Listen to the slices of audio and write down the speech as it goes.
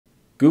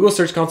Google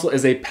Search Console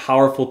is a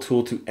powerful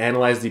tool to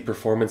analyze the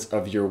performance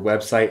of your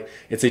website.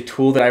 It's a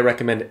tool that I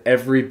recommend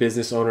every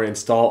business owner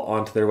install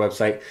onto their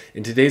website.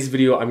 In today's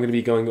video, I'm going to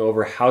be going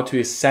over how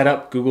to set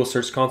up Google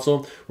Search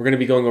Console. We're going to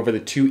be going over the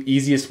 2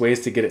 easiest ways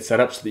to get it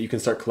set up so that you can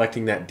start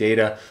collecting that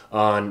data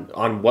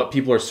on what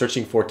people are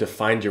searching for to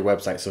find your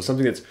website. So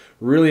something that's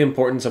really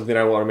important, something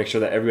I want to make sure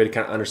that everybody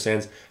kind of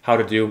understands how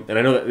to do. And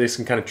I know that this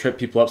can kind of trip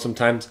people up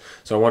sometimes,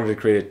 so I wanted to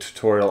create a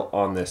tutorial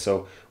on this.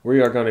 So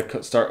we are going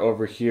to start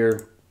over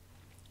here.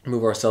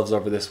 Move ourselves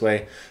over this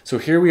way. So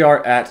here we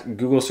are at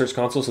Google Search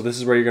Console. So this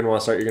is where you're going to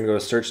want to start. You're going to go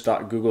to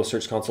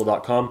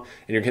search.googlesearchconsole.com and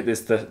you're going to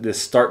hit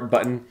this start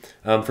button.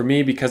 For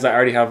me, because I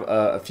already have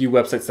a few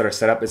websites that are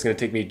set up, it's going to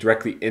take me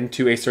directly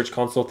into a Search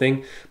Console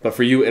thing. But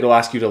for you, it'll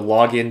ask you to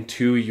log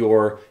into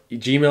your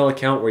Gmail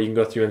account where you can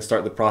go through and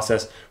start the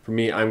process. For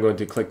me, I'm going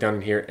to click down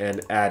in here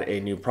and add a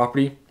new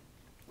property.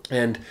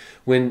 And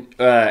when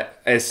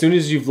as soon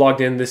as you've logged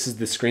in, this is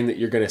the screen that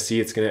you're going to see.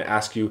 It's going to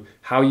ask you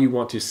how you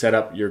want to set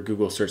up your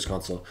Google Search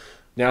Console.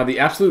 Now, the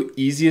absolute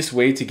easiest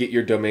way to get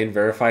your domain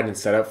verified and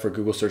set up for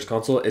Google Search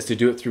Console is to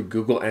do it through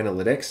Google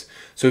Analytics.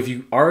 So if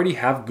you already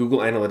have Google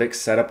Analytics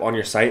set up on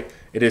your site,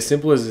 it is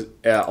simple as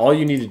all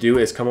you need to do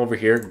is come over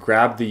here,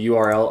 grab the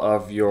URL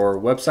of your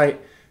website,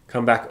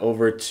 come back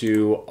over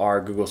to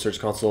our Google Search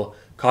Console,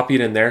 copy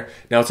it in there.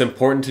 Now it's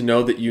important to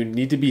know that you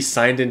need to be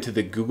signed into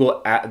the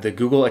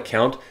Google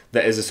account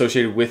that is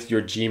associated with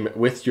your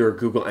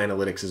Google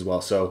Analytics as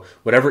well. So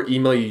whatever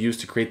email you use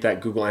to create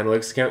that Google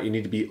Analytics account, you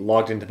need to be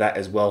logged into that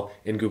as well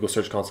in Google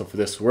Search Console for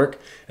this to work.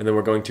 And then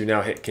we're going to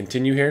now hit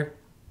continue here.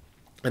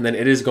 And then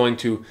it is going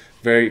to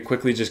very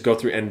quickly just go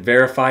through and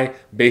verify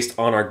based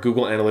on our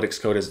Google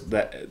Analytics code,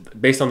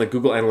 based on the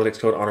Google Analytics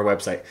code on our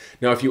website.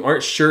 Now, if you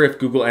aren't sure if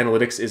Google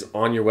Analytics is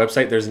on your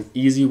website, there's an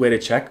easy way to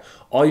check.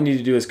 All you need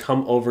to do is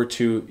come over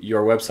to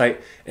your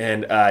website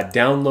and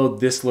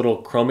download this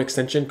little Chrome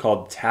extension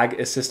called Tag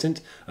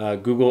Assistant.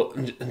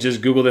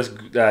 Just Google this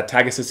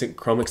Tag Assistant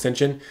Chrome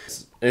extension.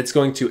 It's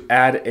going to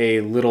add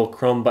a little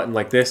Chrome button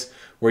like this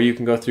where you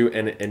can go through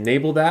and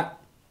enable that.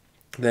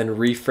 Then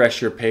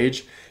refresh your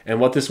page,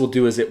 and what this will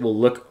do is it will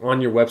look on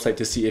your website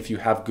to see if you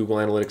have Google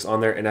Analytics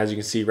on there. And as you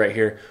can see right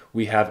here,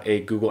 we have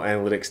a Google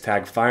Analytics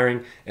tag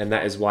firing, and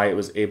that is why it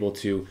was able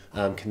to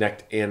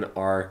connect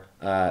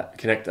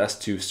us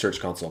to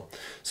Search Console.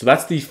 So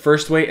that's the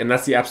first way, and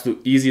that's the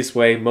absolute easiest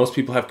way. Most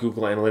people have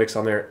Google Analytics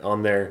on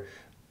their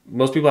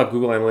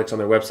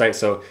website,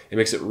 so it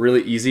makes it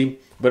really easy.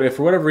 But if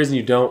for whatever reason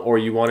you don't, or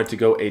you wanted to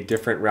go a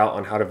different route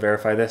on how to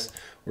verify this,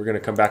 we're going to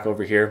come back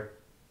over here.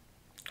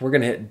 We're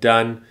going to hit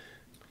done,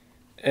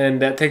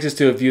 and that takes us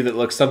to a view that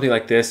looks something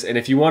like this. And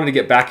if you wanted to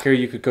get back here,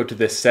 you could go to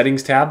this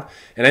settings tab,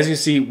 and as you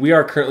can see, we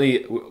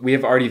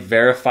have already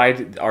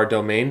verified our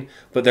domain,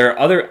 but there are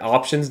other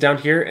options down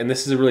here, and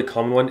this is a really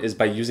common one, is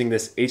by using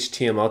this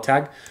HTML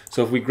tag.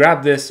 So if we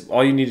grab this,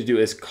 all you need to do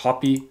is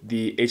copy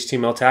the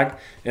HTML tag,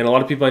 and a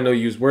lot of people I know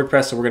use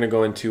WordPress, so we're going to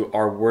go into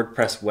our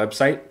WordPress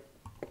website,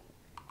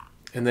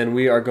 and then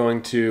we are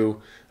going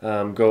to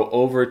go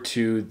over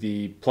to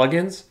the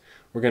plugins.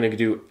 We're going to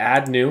do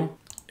add new,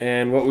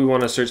 and what we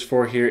want to search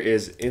for here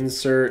is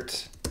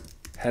insert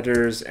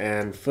headers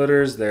and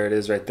footers. There it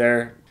is right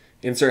there.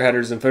 Insert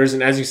headers and footers,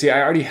 and as you see, I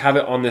already have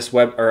it on this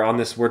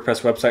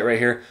WordPress website right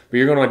here, but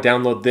you're going to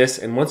download this,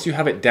 and once you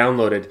have it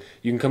downloaded,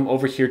 you can come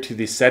over here to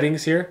the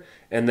settings here,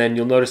 and then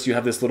you'll notice you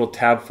have this little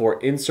tab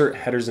for insert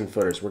headers and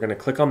footers. We're going to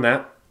click on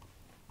that.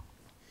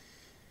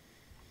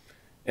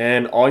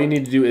 And all you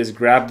need to do is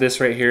grab this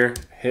right here,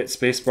 hit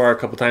spacebar a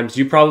couple times.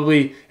 You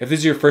probably, if this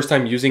is your first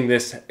time using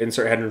this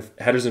insert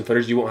headers and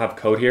footers, you won't have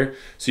code here.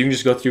 So you can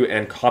just go through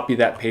and copy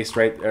and paste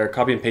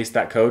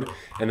that code,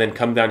 and then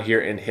come down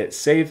here and hit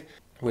save.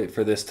 Wait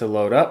for this to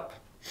load up.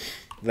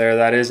 There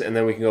that is, and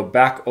then we can go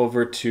back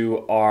over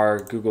to our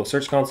Google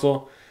Search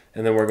Console,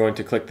 and then we're going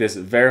to click this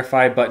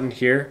verify button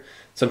here.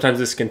 Sometimes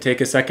this can take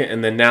a second,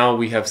 and then now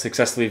we have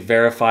successfully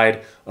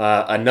verified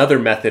another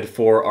method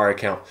for our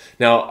account.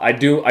 Now, I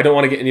don't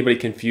want to get anybody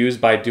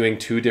confused by doing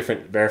 2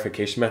 different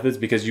verification methods,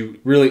 because you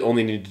really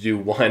only need to do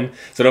one.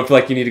 So don't feel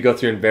like you need to go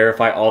through and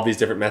verify all these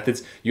different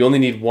methods. You only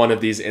need one of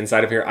these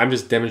inside of here. I'm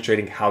just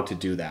demonstrating how to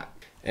do that.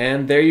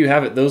 And there you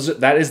have it.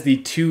 That is the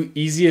 2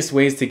 easiest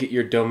ways to get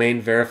your domain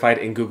verified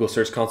in Google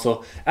Search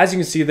Console. As you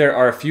can see, there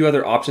are a few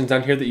other options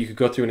down here that you could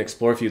go through and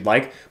explore if you'd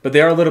like, but they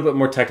are a little bit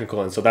more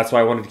technical, and so that's why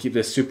I wanted to keep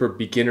this super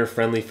beginner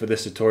friendly for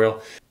this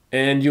tutorial.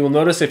 And you will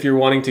notice if you're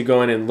wanting to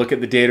go in and look at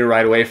the data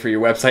right away for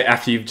your website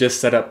after you've just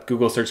set up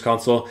Google Search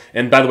Console,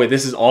 and by the way,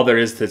 this is all there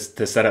is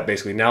to set up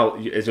basically. Now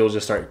you'll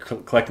just start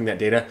collecting that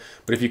data.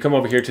 But if you come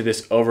over here to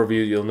this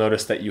overview, you'll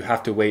notice that you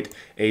have to wait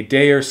a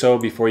day or so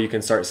before you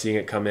can start seeing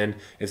it come in.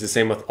 It's the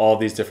same with all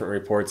these different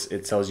reports.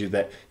 It tells you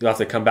that you'll have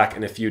to come back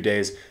in a few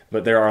days,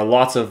 but there are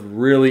lots of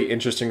really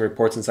interesting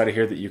reports inside of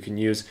here that you can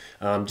use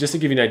just to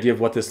give you an idea of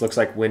what this looks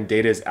like when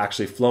data is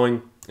actually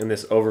flowing. In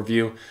this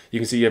overview, you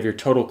can see you have your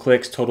total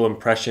clicks, total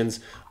impressions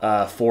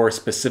for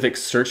specific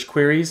search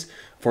queries.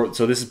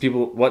 So this is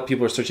what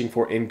people are searching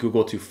for in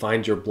Google to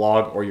find your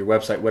blog or your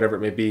website, whatever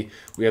it may be.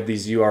 We have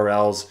these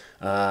URLs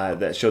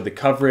that show the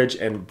coverage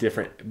and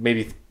different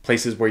maybe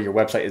places where your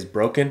website is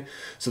broken.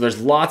 So there's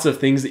lots of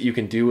things that you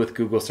can do with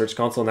Google Search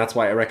Console, and that's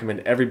why I recommend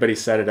everybody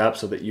set it up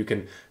so that you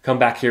can come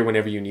back here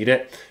whenever you need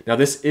it. Now,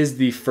 this is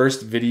the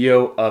first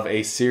video of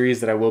a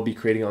series that I will be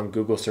creating on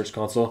Google Search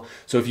Console.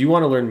 So if you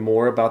want to learn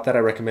more about that, I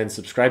recommend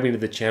subscribing to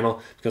the channel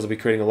because I'll be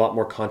creating a lot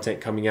more content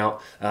coming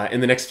out.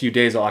 In the next few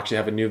days, I'll actually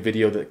have a new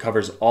video that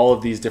covers all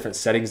of these different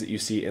settings that you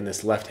see in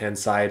this left-hand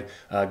side,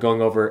 going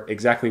over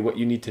exactly what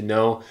you need to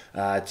know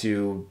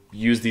to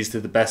use these to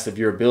the best of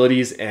your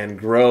abilities and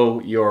grow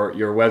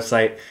your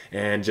website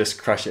and just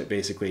crush it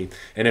basically.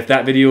 And if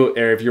that video,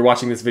 or if you're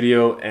watching this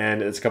video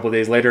and it's a couple of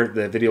days later,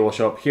 the video will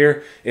show up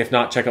here. If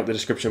not, check out the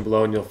description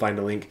below and you'll find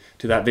a link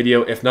to that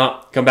video. If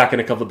not, come back in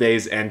a couple of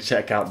days and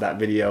check out that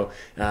video.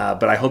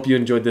 But I hope you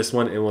enjoyed this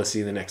one, and we'll see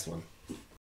you in the next one.